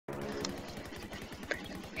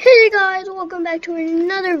Guys, welcome back to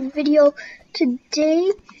another video. Today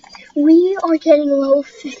we are getting level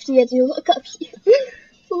 50 as you look up here.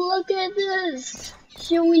 Look at this.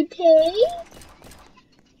 Should we pay?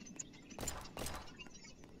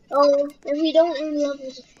 Oh, if we don't earn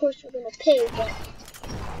levels, of course we're gonna pay, but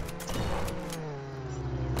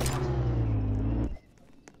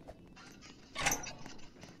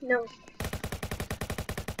no.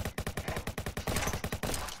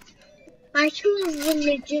 I chose the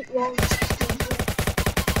legit wrong system.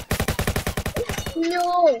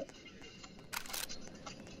 No!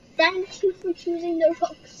 Thank you for choosing the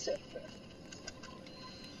wrong server.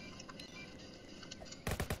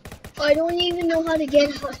 I don't even know how to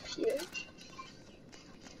get up here.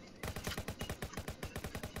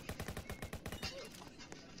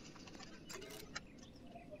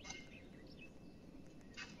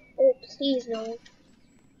 Oh, please no.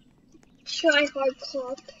 Try hard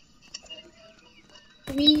cop.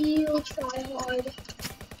 Real try hard.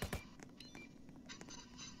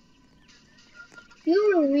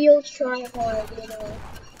 You're a real try hard, you know.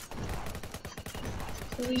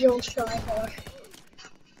 Real try hard.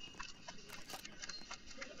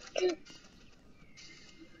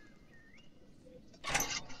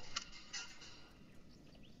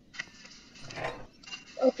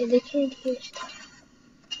 Okay, they can't hear stuff.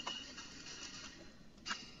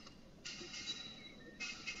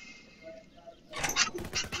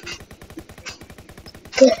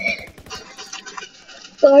 Good.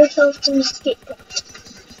 Got ourselves some escape routes.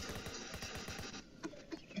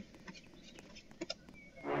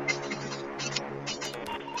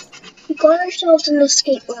 We got ourselves an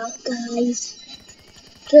escape route, guys.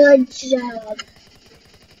 Good job.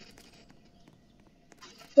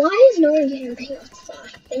 Why is no one camping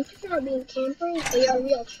outside? Thank you for not being campers, but you're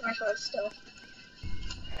real tryhard still.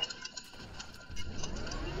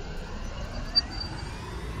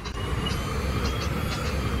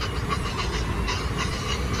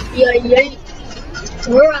 Yeah.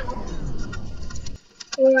 We're out.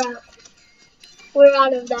 We're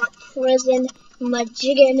out of that prison,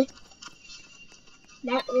 Majigan.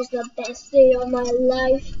 That was the best day of my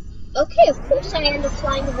life. Okay, of course I end up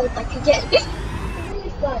flying the boat like again. It's really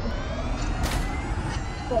fun.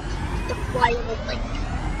 Oh, the flying boat like.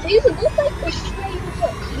 So use the boat like or straight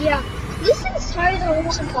hook. Yeah, this thing's tires are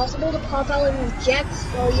almost impossible to pop out and jets.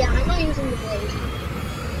 So yeah, I'm not using the blade.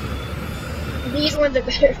 These ones are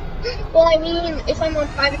better. Well, I mean, if I'm on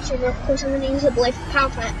private server, of course I'm gonna use the blade for power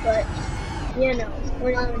plant, but you know,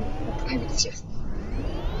 we're not on a private server.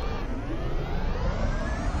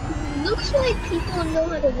 Looks like people know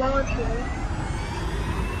how to launch here.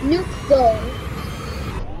 Nuke go.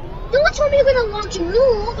 No one told me you're gonna launch a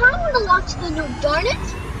nuke. I don't wanna launch the nuke, darn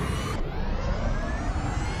it.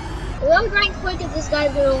 Well, I'm going quick if this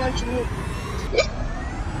guy's gonna launch a nuke.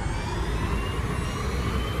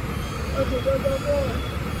 Okay, go.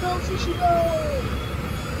 Go, fishy, go.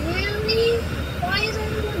 Really? Why is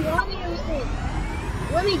everyone robbing everything?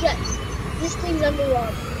 Let me guess. This thing's under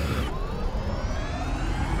robbed.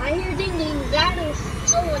 I hear ding ding. That is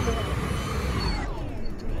so under robbed.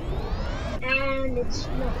 And it's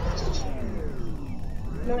not.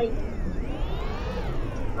 Not even.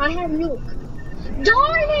 I have nuke.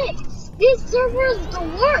 Darn it! This server is the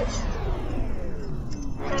worst.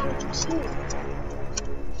 How to snoop.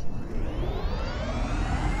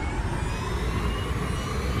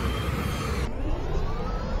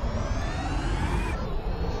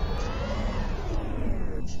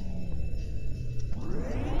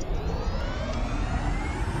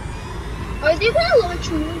 Are they gonna launch a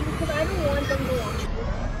nuke? Because I don't want them to launch a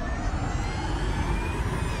nuke.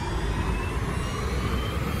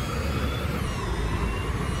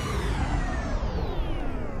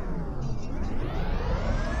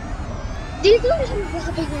 These guys are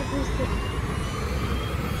robbing everything.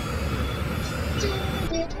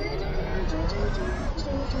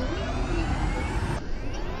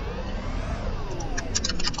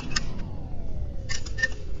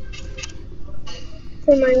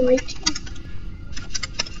 For my light team.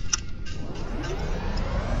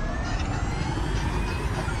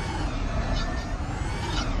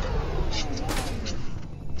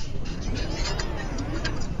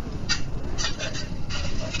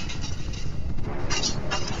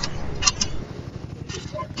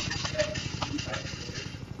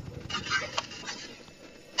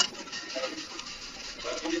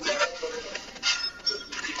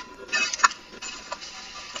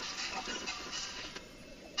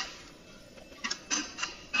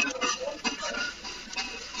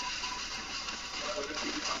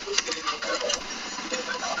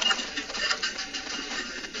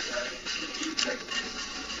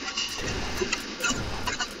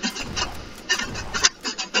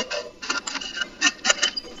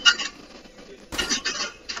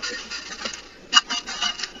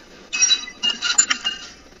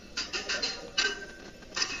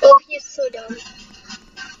 So dumb.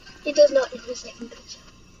 He does not know his second pizza.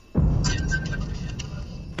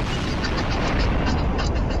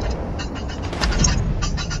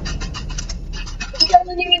 He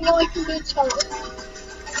doesn't even know he can do challenge.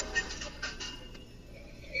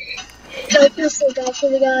 I feel so bad for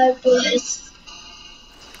the guy, but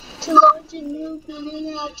to launch a nuke, we're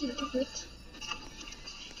gonna have to do it.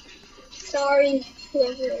 Sorry,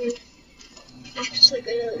 whoever is actually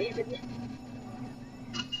gonna leave it.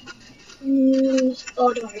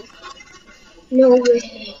 Oh darn. No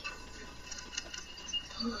way.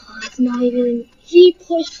 Oh, it's not even. He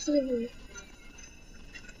pushed through.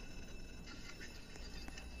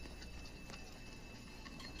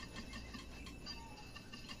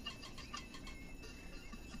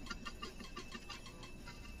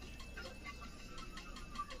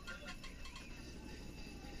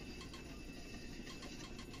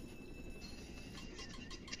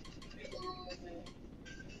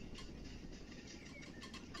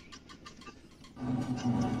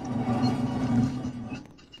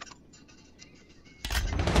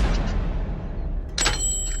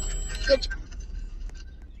 Good job.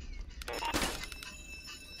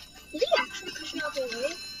 Did he actually push me out the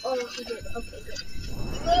way? Oh, he did. Okay, good.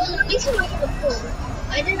 Well, at least he might have a pull.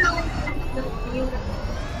 I didn't know he knew that.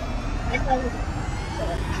 I thought he did. So,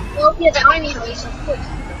 well, yeah, the army house, of course.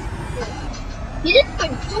 He didn't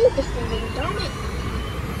even focus for me, darn it.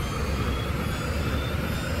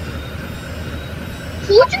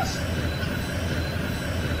 Who just?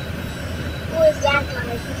 Who is that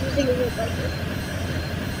guy who's using a whip like this?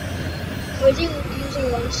 Or is he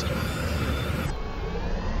using one string?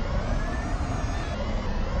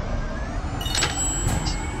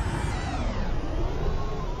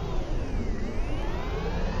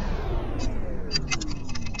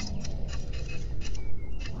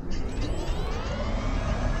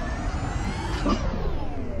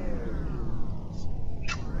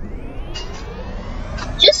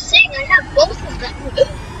 Just saying, I have both of them.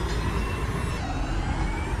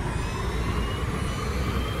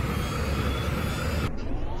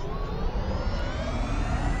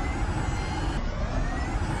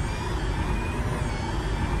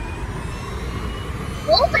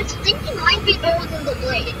 Both, I think he might be better than the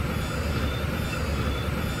blade.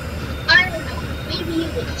 I don't know. Maybe he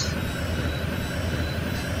is.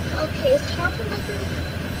 Okay, is Harper open?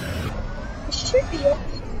 It should be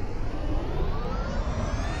open.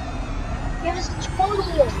 Yeah, it's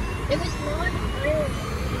totally open. If it's not, I don't know.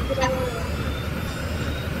 Because I want to know.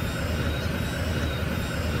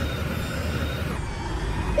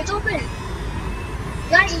 It's open!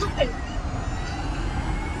 Guys, it's open!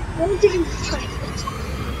 Don't even try it.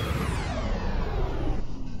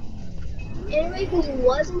 Anyway, who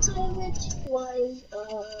was inside of it was,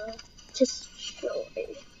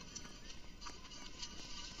 destroyed.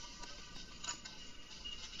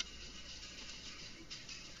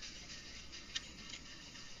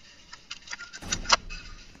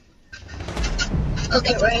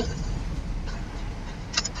 Okay, right.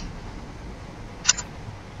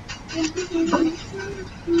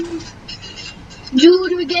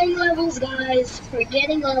 Dude, we're getting levels, guys. We're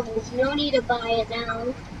getting levels. No need to buy it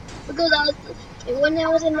now. Because when I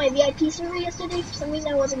was in my VIP server yesterday, for some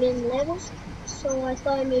reason I wasn't getting levels. So I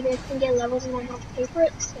thought maybe I can get levels and I have to pay for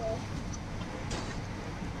it, so.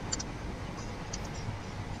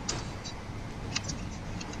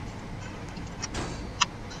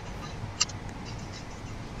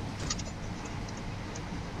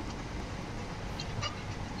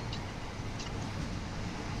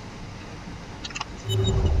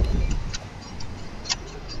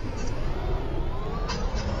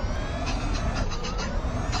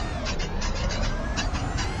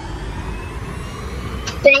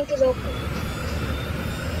 Bank is open.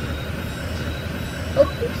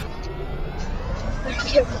 Open.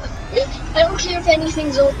 I don't care if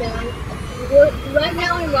anything's open. Right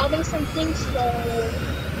now I'm robbing something, so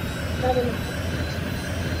I don't know.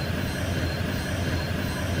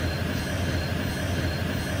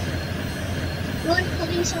 One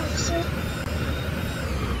police officer.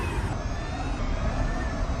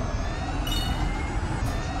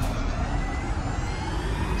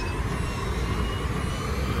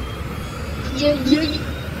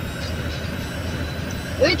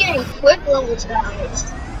 We're getting quick levels,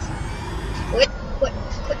 guys. Quick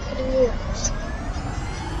levels.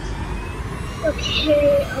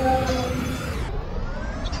 Okay,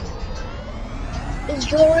 is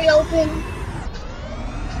jewelry open?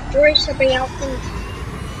 Jewelry stepping out, please.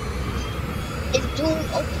 Is jewelry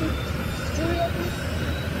open? Is jewelry open?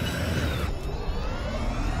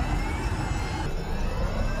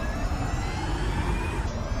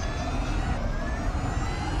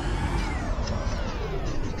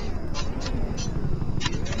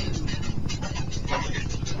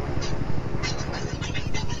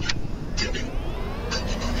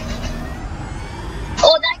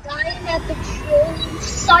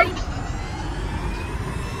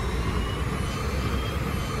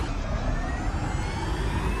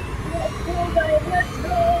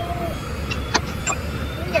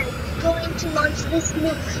 this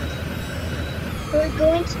nuke. We're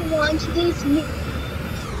going to launch this nuke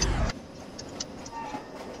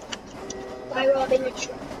by robbing a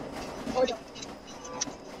truck. Hold on.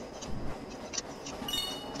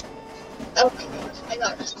 Okay, I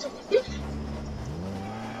got arrested.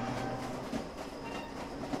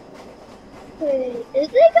 Wait, is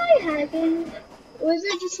that guy hacking? Or is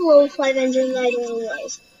it just a low flight engine that I didn't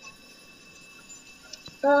realize?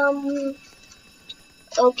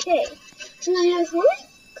 Okay. So there's how many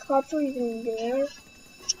cops are even there?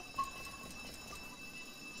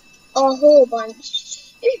 A whole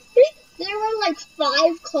bunch. There were like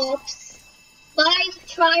 5 cops. 5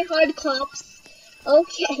 try-hard cops.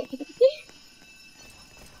 Okay.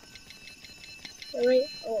 Wait,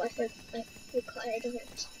 oh, I forgot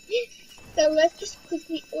it. So let's just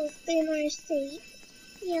quickly open our safe.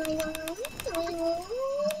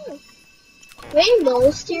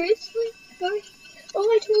 Rainbow, seriously? Oh,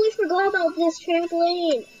 I totally forgot about this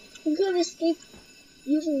trampoline. We could have escaped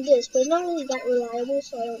using this, but it's not really that reliable,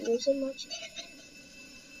 so I don't use it much.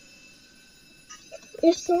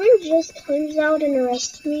 If someone just comes out and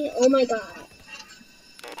arrests me, oh my god.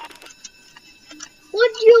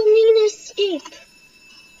 What do you mean escape?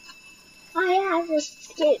 I have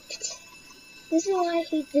escaped. This is why I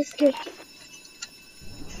hate this game.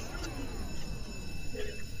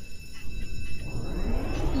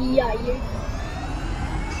 Yeah,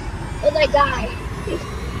 oh, that guy.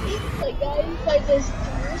 That guy inside this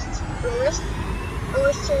tourist.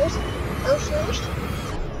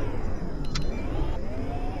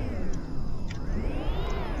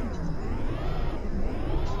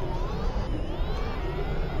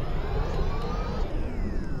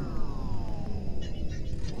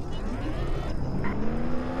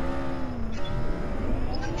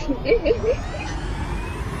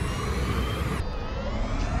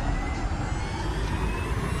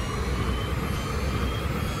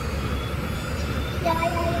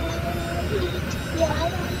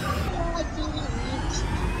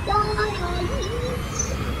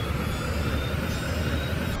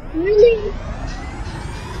 Really?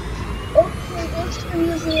 Okay, go to the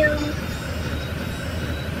museum.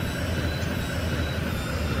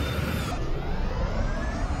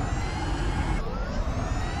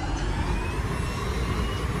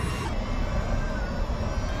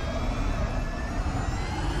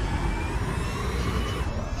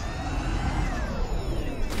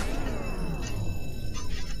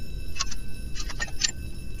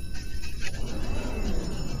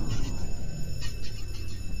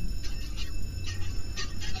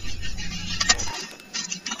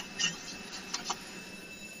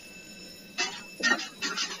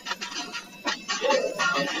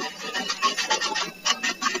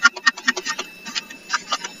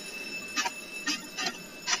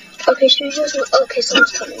 Okay, should we just... Okay,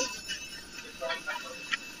 someone's coming.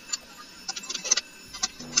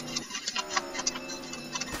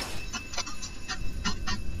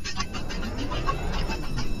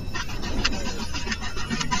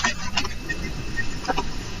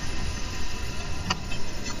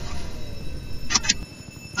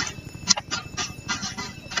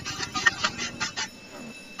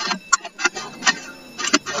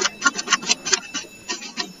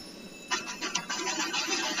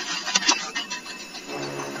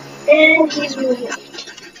 And he's moving.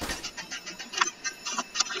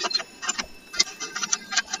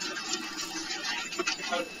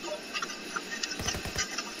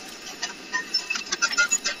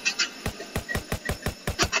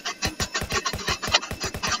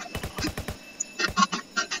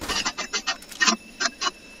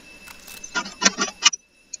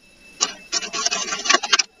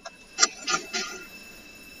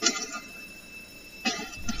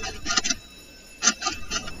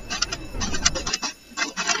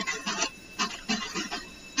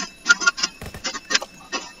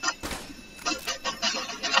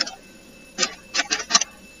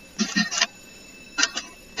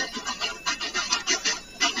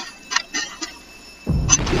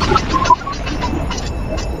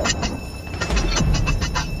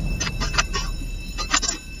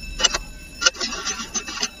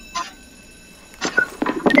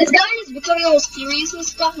 This guy is becoming all serious and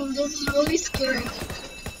stuff, and this is really scary.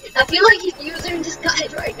 I feel like he's using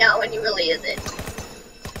disguise right now, and he really isn't.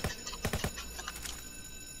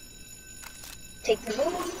 Take the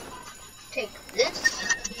move. Take this.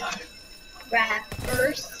 Grab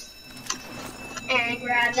first. And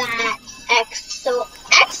grab that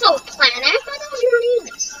exoplanet. I thought that was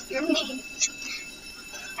your name.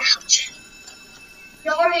 Ouch.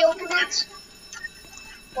 You already opened that?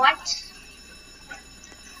 What?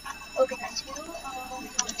 Okay, that's you. Go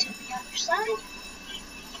to the other side.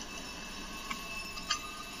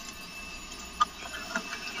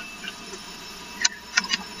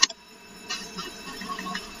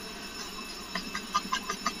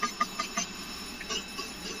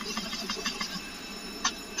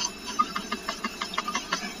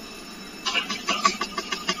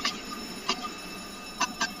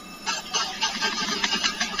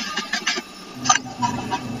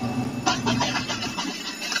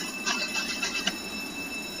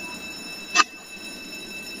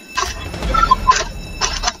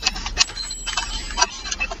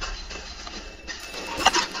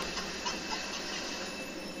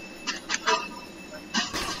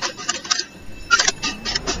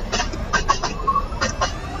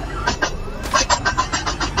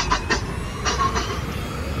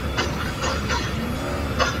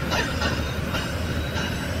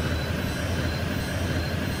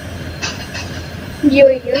 Yo.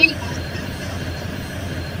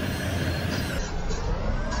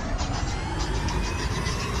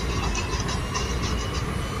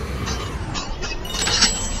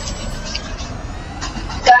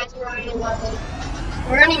 Guys, we're running level.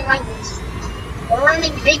 We're running levels. We're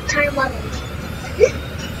running big time levels.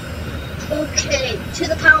 Okay, to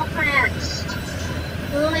the power plants.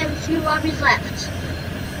 We only have a few lobbies left.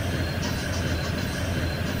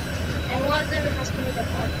 And one of them has to be the power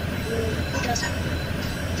plant. Who does that?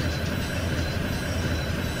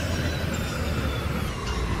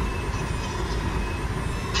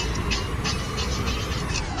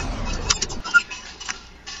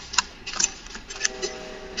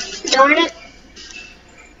 Darn it.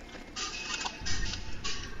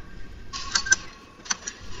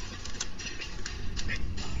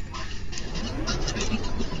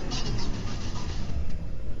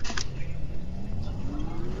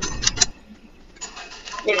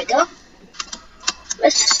 There we go.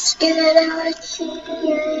 Let's get it out of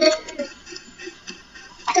here.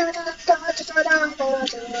 I don't know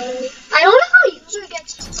how a user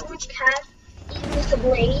gets so much cash even with the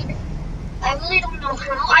blade. I really don't know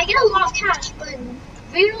how. I get a lot of cash, but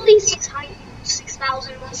rarely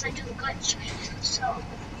 6,000 unless I do the glitch. So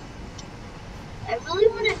I really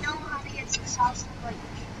want to know how to get 6,000 like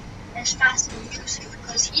as fast as the user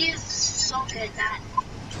because he is so good at that.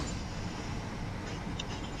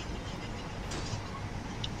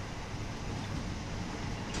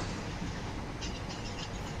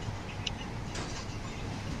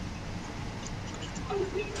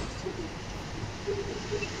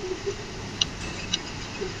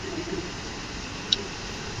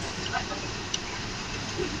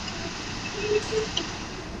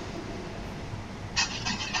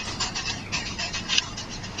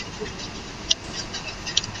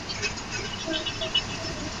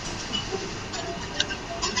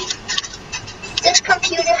 This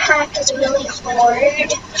computer hack is really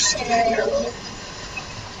hard, so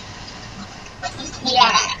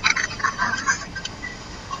yeah.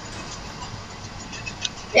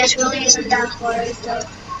 This really isn't that hard though.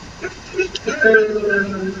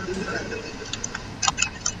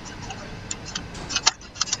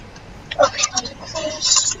 Okay, let me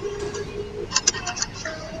close.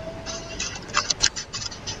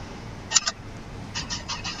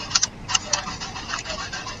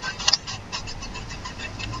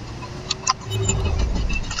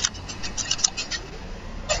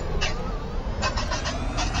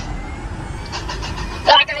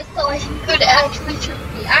 Like I thought he could actually trick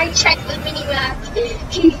me. I checked the mini-map.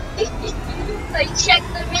 I checked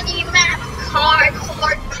the mini-map. Hard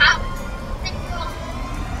power.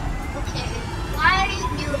 Okay, why do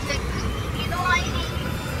you think? You know I hate you.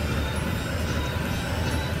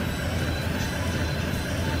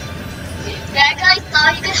 That guy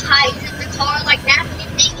thought he could hide in the car like that, but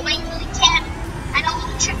they really can't. I know all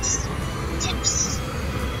the tricks, tips,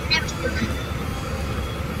 and everything.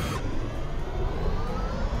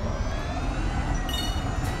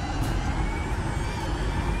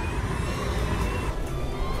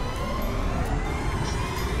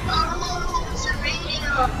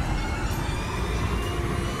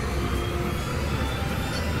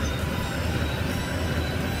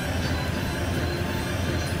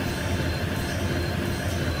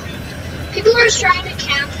 People are trying to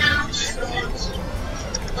camp now.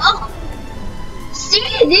 Oh, see,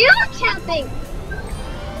 they are camping.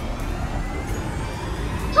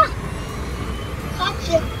 Huh?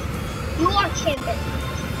 Gotcha. You are camping.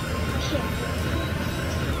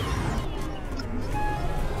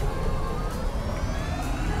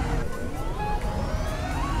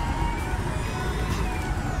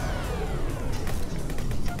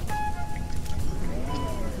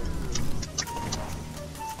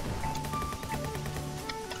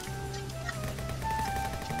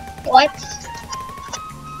 What?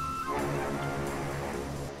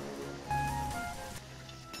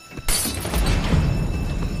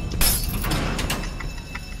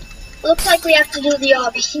 Looks like we have to do the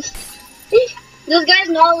obby. This guy's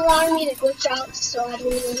not allowing me to glitch out, so I don't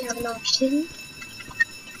really have an option.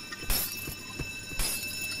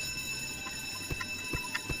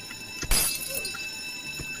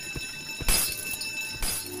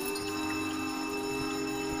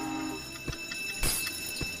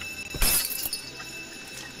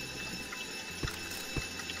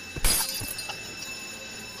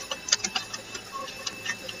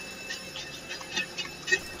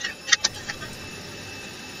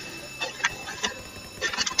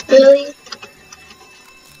 Really?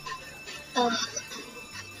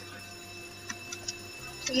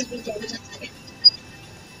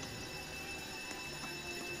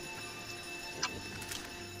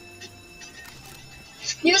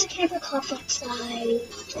 There's a camper cop outside.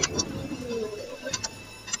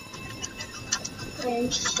 I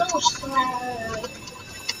am so sad.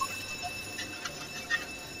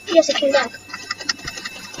 Yes, I came back.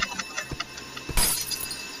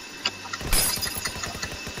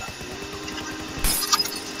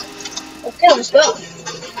 Okay, let's go.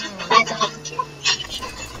 Back up.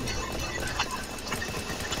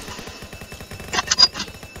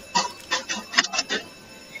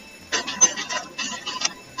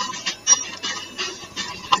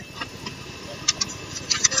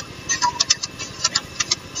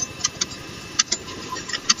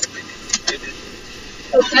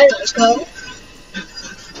 Okay, let's go.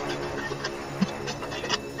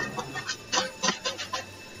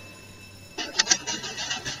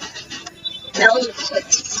 That was a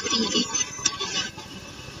quick speed.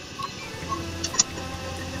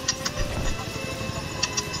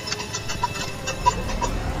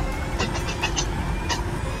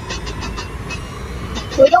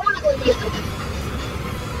 We don't want to go to the other.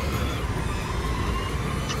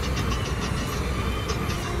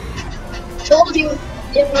 Told you,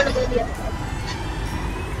 didn't want to go to the other.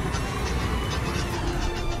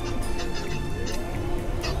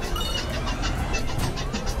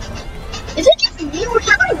 Is it just me or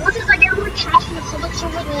have I noticed like everyone casting the public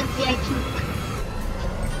server than VIP?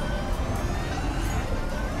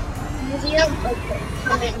 Museum? Okay,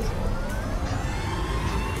 come in.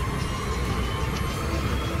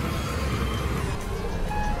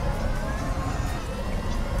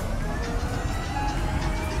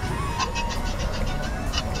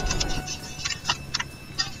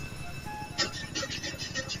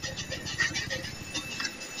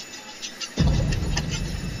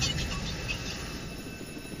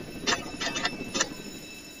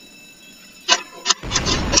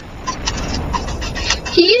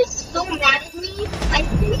 He is so mad at me. I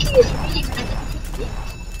think he is really mad at me.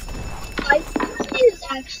 I think he is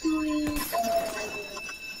actually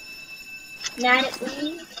mad at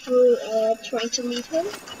me for trying to leave him.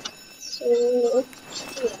 So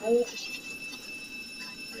yeah.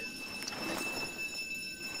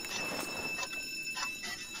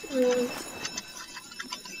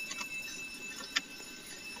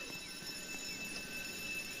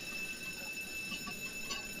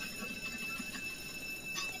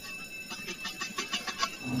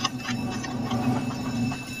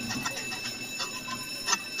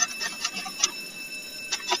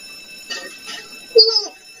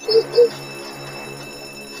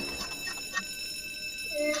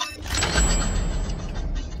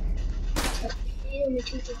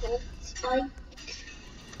 Spike.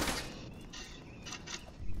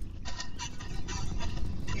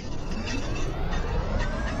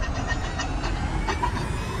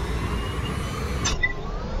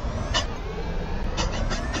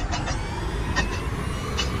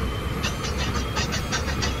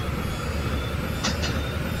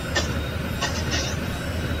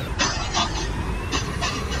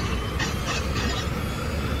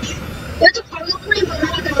 There's a cargo plane, but we're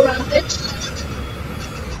not gonna rob it.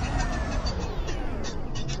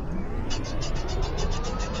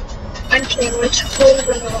 I'm kidding, we're totally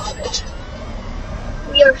gonna rob it.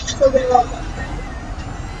 We are still gonna rob it.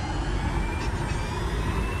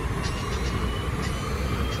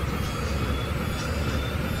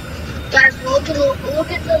 Guys, look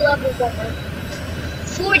at the level bumper.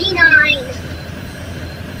 49!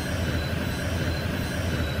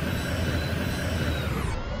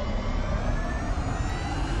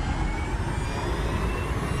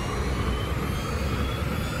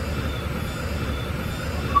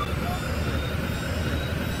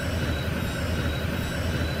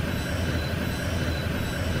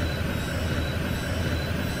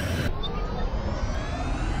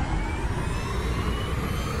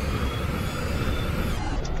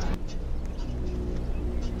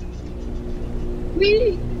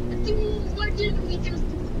 What did we just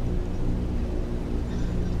do?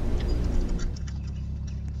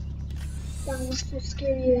 That was so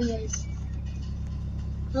scary, guys.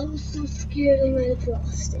 I was so scared I might have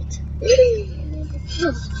lost it. That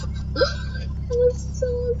was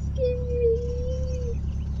so scary.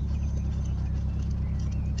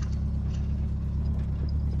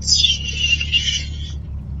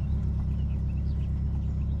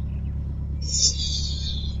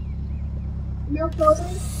 No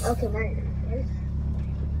frozen? Okay, now you're right?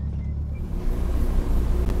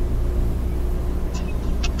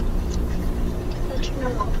 Let's turn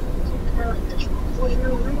it off. I like this one. Wait, no,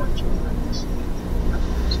 I'm not turning on this.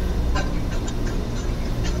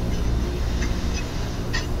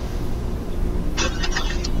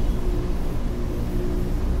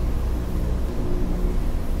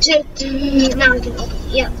 Now I can open it.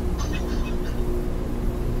 Yep.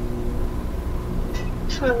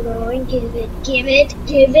 Hold on, give it.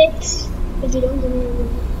 If you don't give me a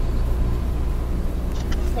minute.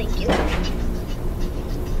 Thank you.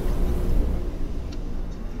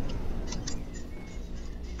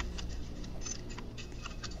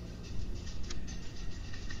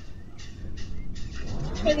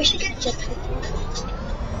 Maybe we should get a jetpack.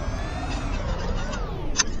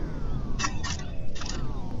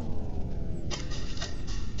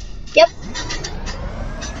 Yep.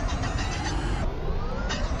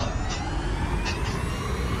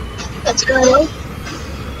 Let's go.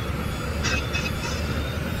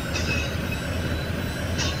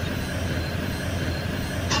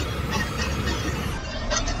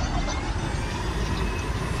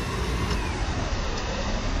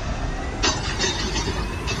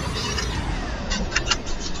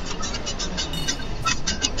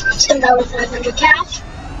 $10,500 cash.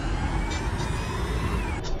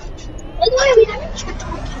 By the way, we haven't checked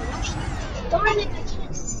our cash. Darn it, I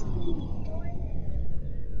can't see.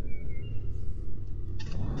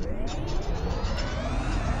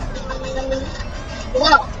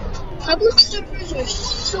 Wow, public servers are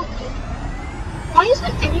so good. Why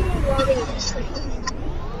isn't anyone robbing this thing?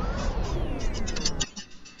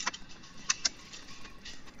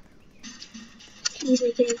 Please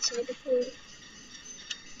make it inside before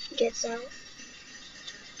he gets out.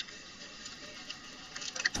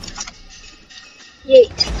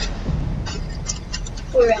 Yeet.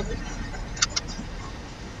 Forever.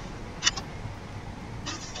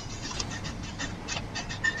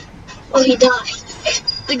 Oh, he died.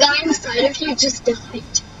 The guy inside of here just died.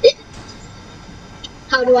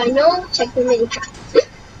 How do I know? Check the mini map.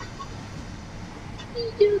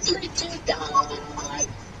 He just let you die.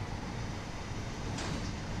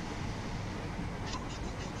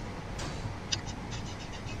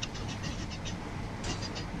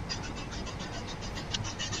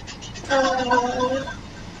 I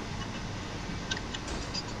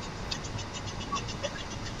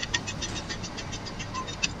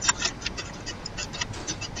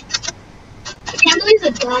can't believe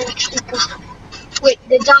the guy actually got it. Wait,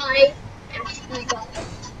 the guy actually got it.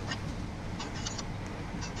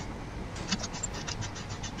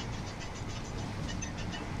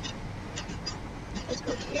 Let's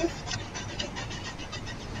go here.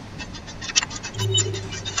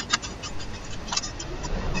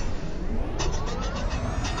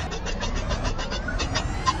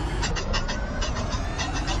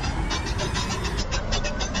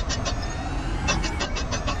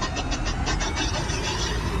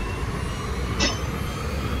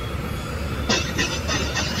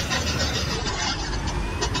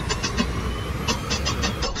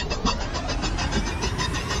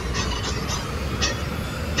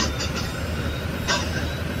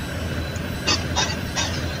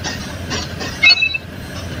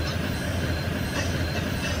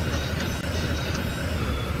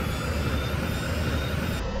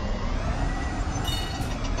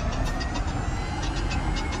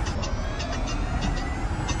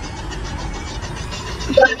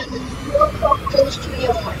 Close to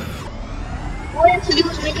your heart. All we have to do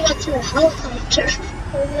is make it up to the helicopter.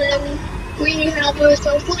 And then we have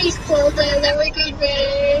ourselves police clothes and then we can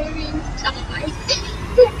very inside.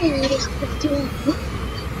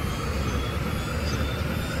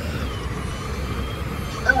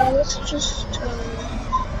 Let's just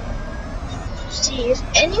see. Is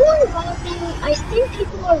anyone robbing? I think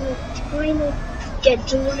people are trying to get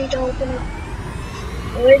jewelry to open up.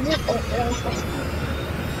 Where is it? Oh,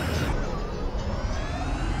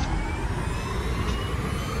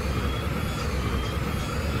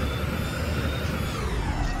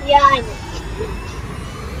 yeah, I know.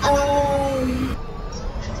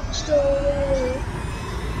 So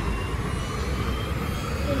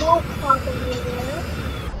no problem there.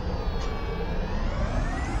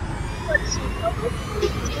 Let's see, probably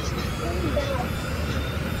just in that.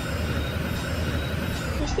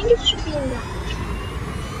 I think it should be in that.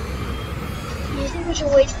 Do you think we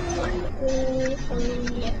should wait for one?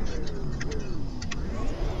 Yeah.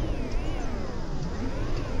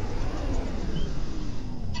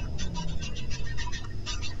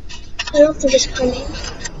 I don't think it's coming.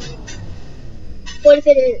 What if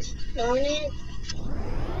it is? Darn it.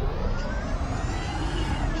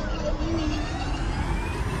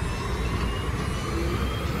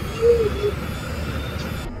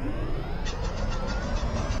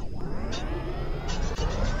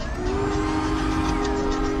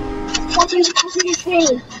 What is causing this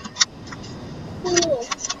rain? Cool.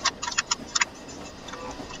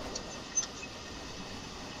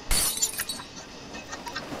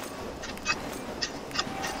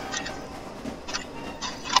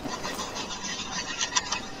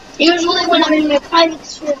 Usually when I'm in my private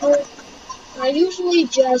server, I usually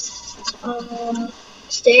just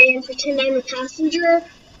stay and pretend I'm a passenger.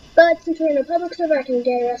 But since we're in a public server, I can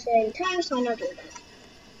get arrested at any time, so I'm not doing that.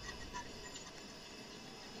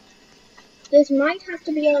 This might have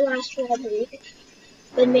to be our last robbery,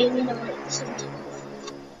 but maybe not at the same time.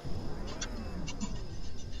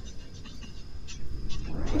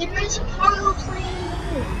 There is a cargo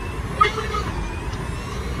plane!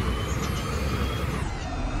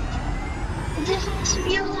 This has to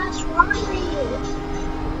be our last robbery!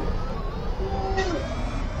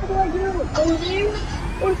 What do I do? Go there?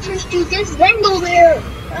 Or first do this, then go there?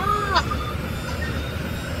 Ah!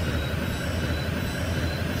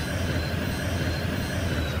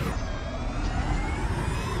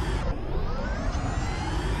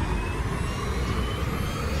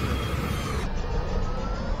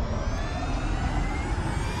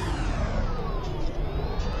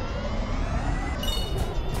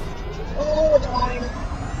 Oh darn.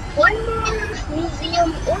 One more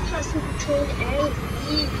museum or passenger train and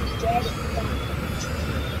we get that.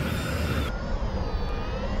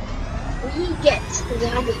 We get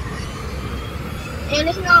that. And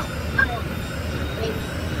if not, I don't know. Maybe.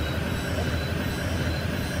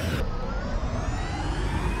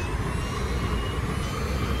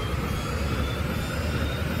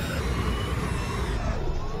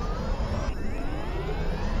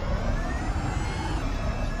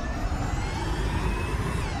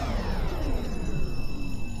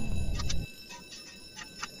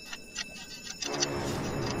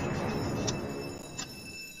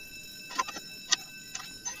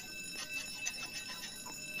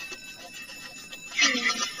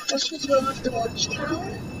 Let's just go off the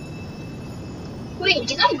watchtower. Wait,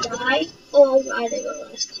 did I die? Oh, I didn't go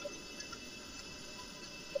last.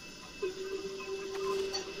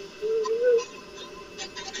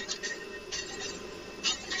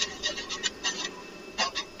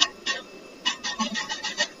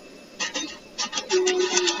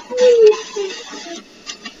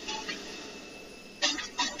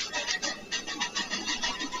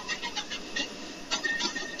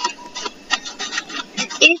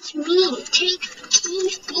 It's me. Take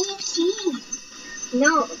TCC.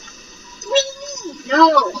 No. Wee.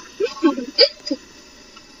 No.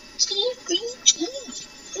 TCC.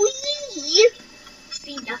 Wee.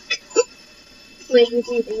 See duck. Wait, you're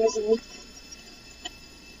leaving, isn't it?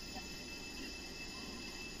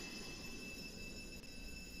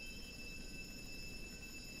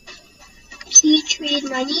 Key trade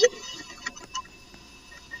money.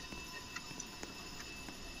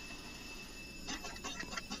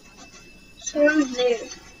 So I'm there.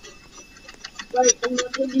 Right in the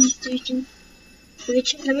police station.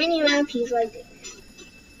 Which the mini map, he's like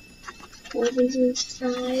weapons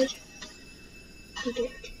inside.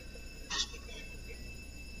 Okay.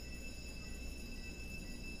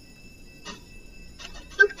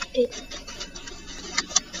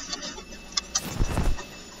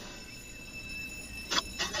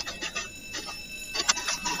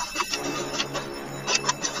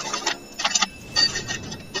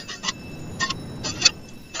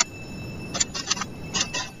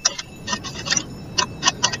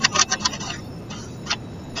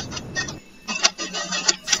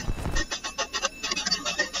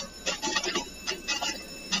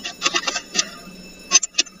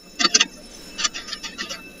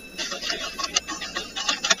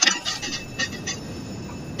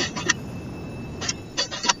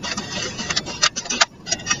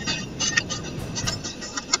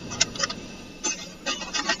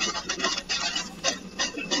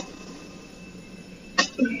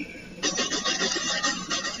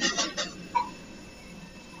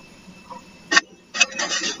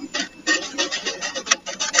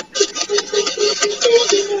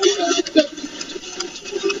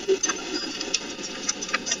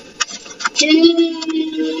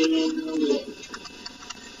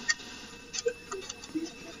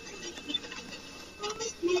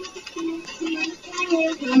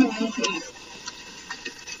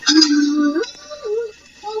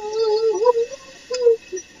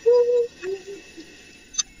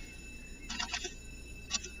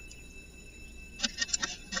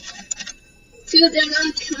 Dude, they're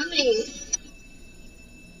not coming.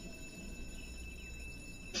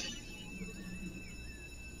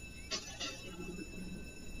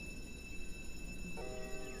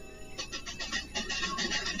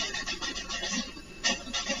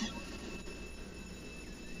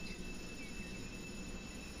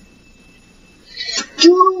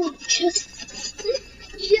 Dude, just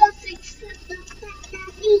accept the fact that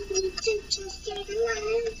we need to just get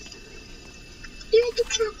alive.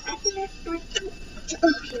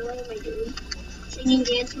 Okay, what am I doing? singing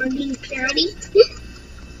dance monkey parody.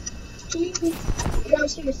 No,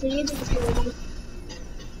 seriously, it is a parody.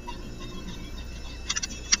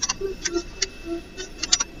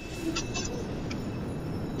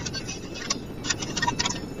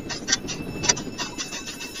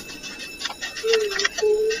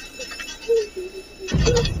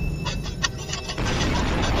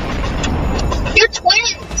 You're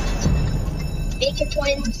twins! Baker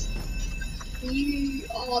twins. You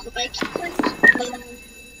are the Baker twins.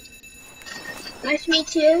 Nice to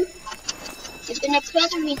meet you. It's been a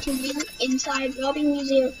pleasure meeting you inside Robbing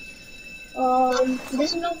Museum.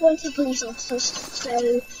 This is not going to police officers,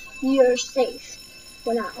 so you're safe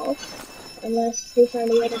for now. Unless they find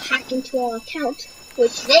a way to hack into our account,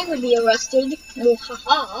 which they would be arrested.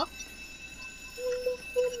 Muhaha.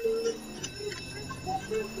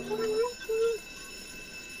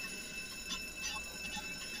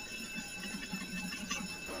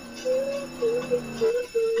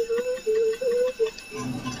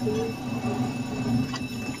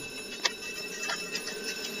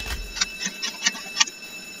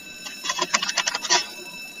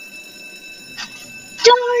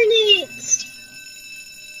 Darn it!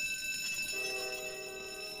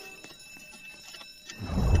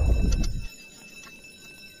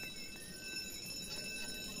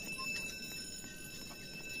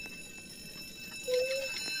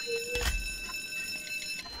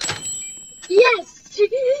 Yes!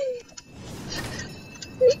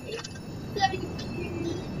 Thank you.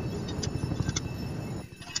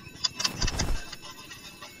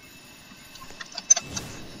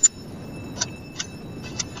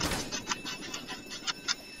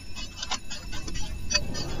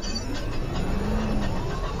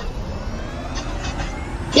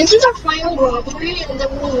 This is our final robbery, and then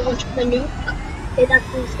we'll launch the nuke. It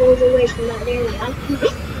actually goes away from that area.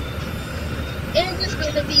 It is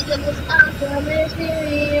going to be the most awesome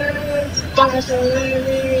experience. Awesome experience.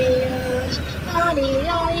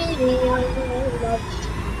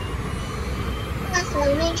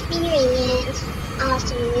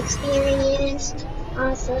 Awesome experience.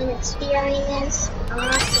 Awesome experience. Awesome experience.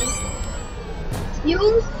 Awesome.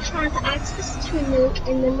 You have access to a nuke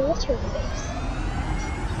in the military base.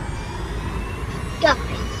 Guys,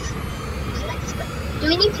 let's go. Do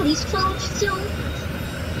we need police clothes still?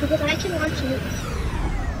 Because I can launch nukes.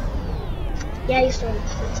 Yeah, you still need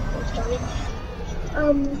police clothes, darn it.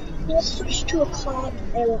 Let's switch to a cop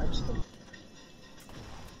and launch them.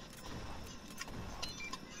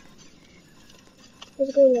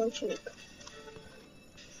 Let's go launch nuke.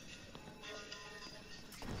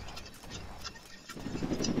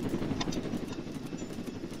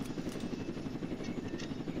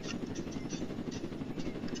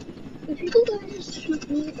 If you guys just shoot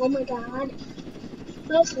me, oh my god.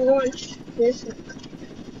 Let's launch this nuke.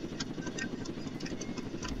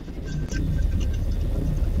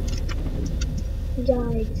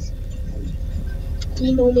 Guys,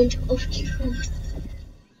 the moment of truth.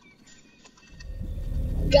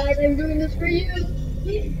 Guys, I'm doing this for you.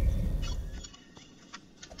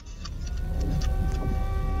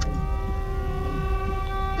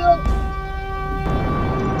 Go.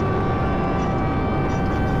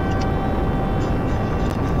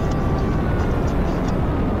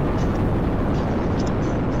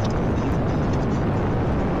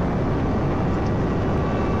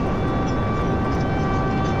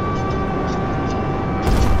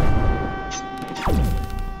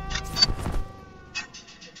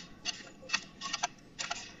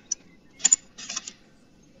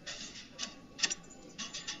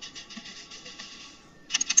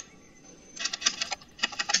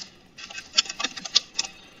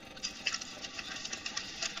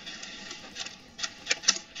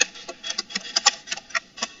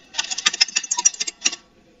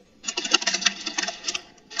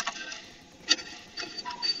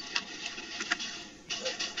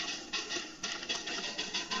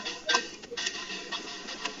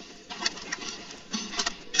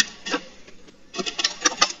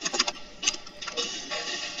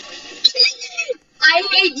 I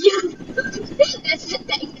hate you. That's the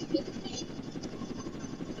thing.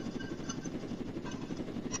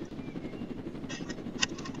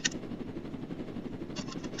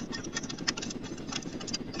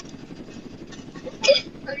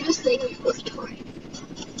 I'm just saying it for story.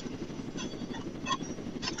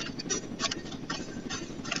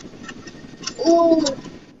 Ooh.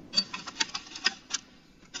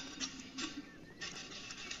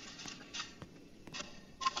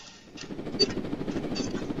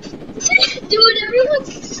 Dude,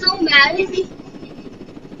 everyone's so mad at me.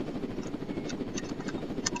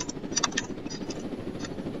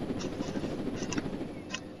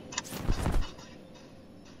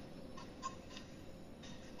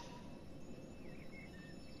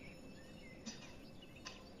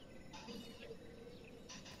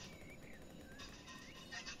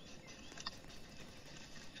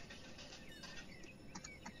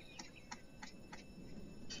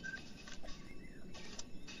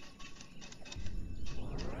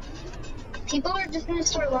 People are just gonna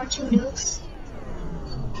start launching nukes.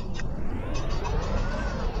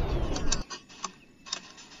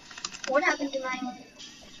 What happened to my...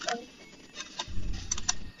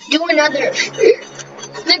 do another.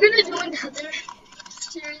 They're gonna do another.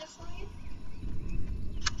 Seriously?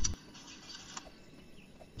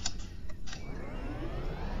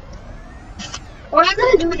 Or I'm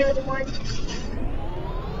gonna do another one.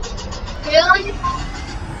 Really?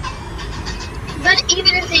 But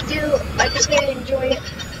even if they do, I'm just gonna enjoy it.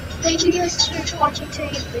 Thank you guys for watching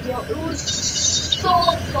today's video. It was so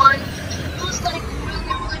fun. It was like really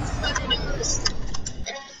fun. It was,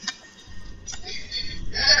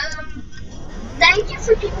 thank you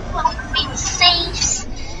for people who helped me with saves.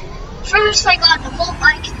 First I got the whole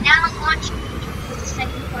bike, now I'm launching with the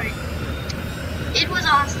second part. It was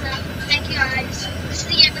awesome. Thank you guys. This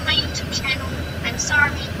is the end of my YouTube channel. I'm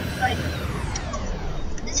sorry, but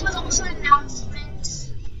this was also an announcement.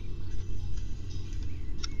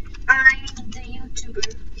 I'm the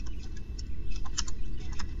YouTuber.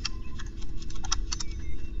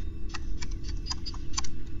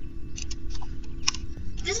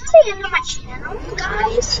 This is the end of my channel,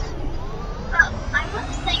 guys. I want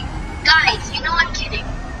to say, guys, you know I'm kidding.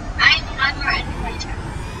 I'm already ending my channel.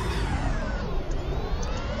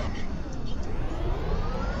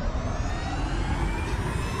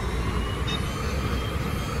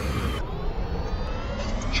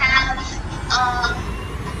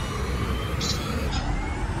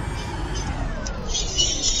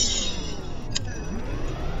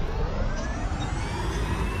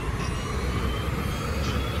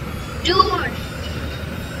 Dude!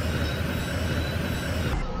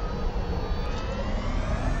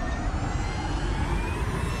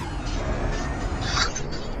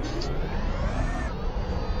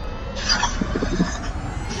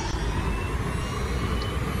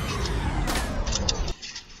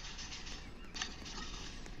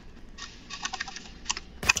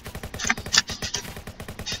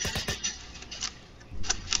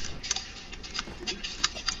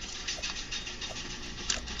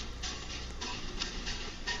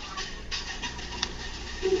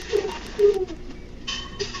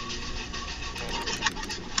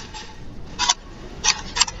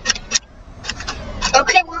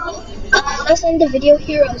 Okay, well, let's end the video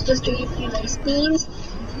here. I was just doing a few nice things.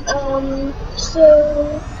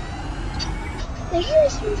 So, thank you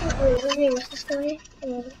guys for let me arrest this guy.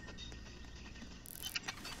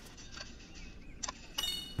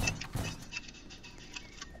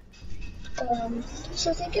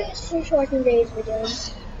 So thank you guys for watching today's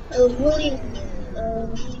videos. It was really,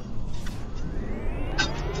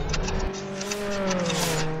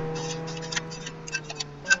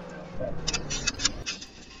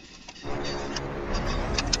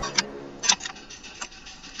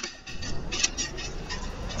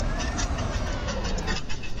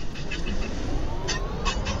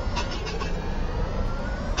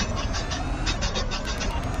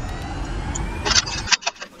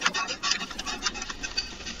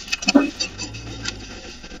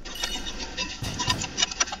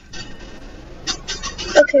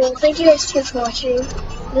 okay, well, thank you guys for watching.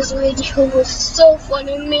 This video was so fun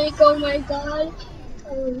to make, oh my god.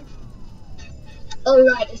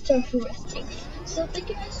 Alright, it's time for resting. So thank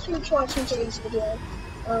you guys for watching today's video.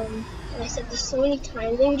 And I said this so many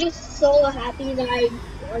times. I'm just so happy that I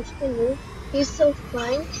launched the Nuke. It was so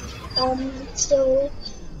fun. So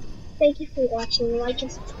thank you for watching. Like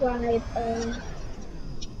and subscribe.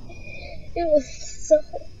 It was so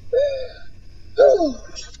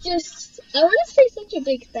I want to say such a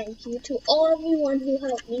big thank you to everyone who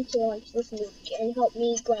helped me to launch this Nuke and helped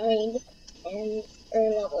me grind and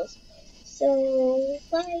earn levels. So,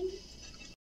 bye.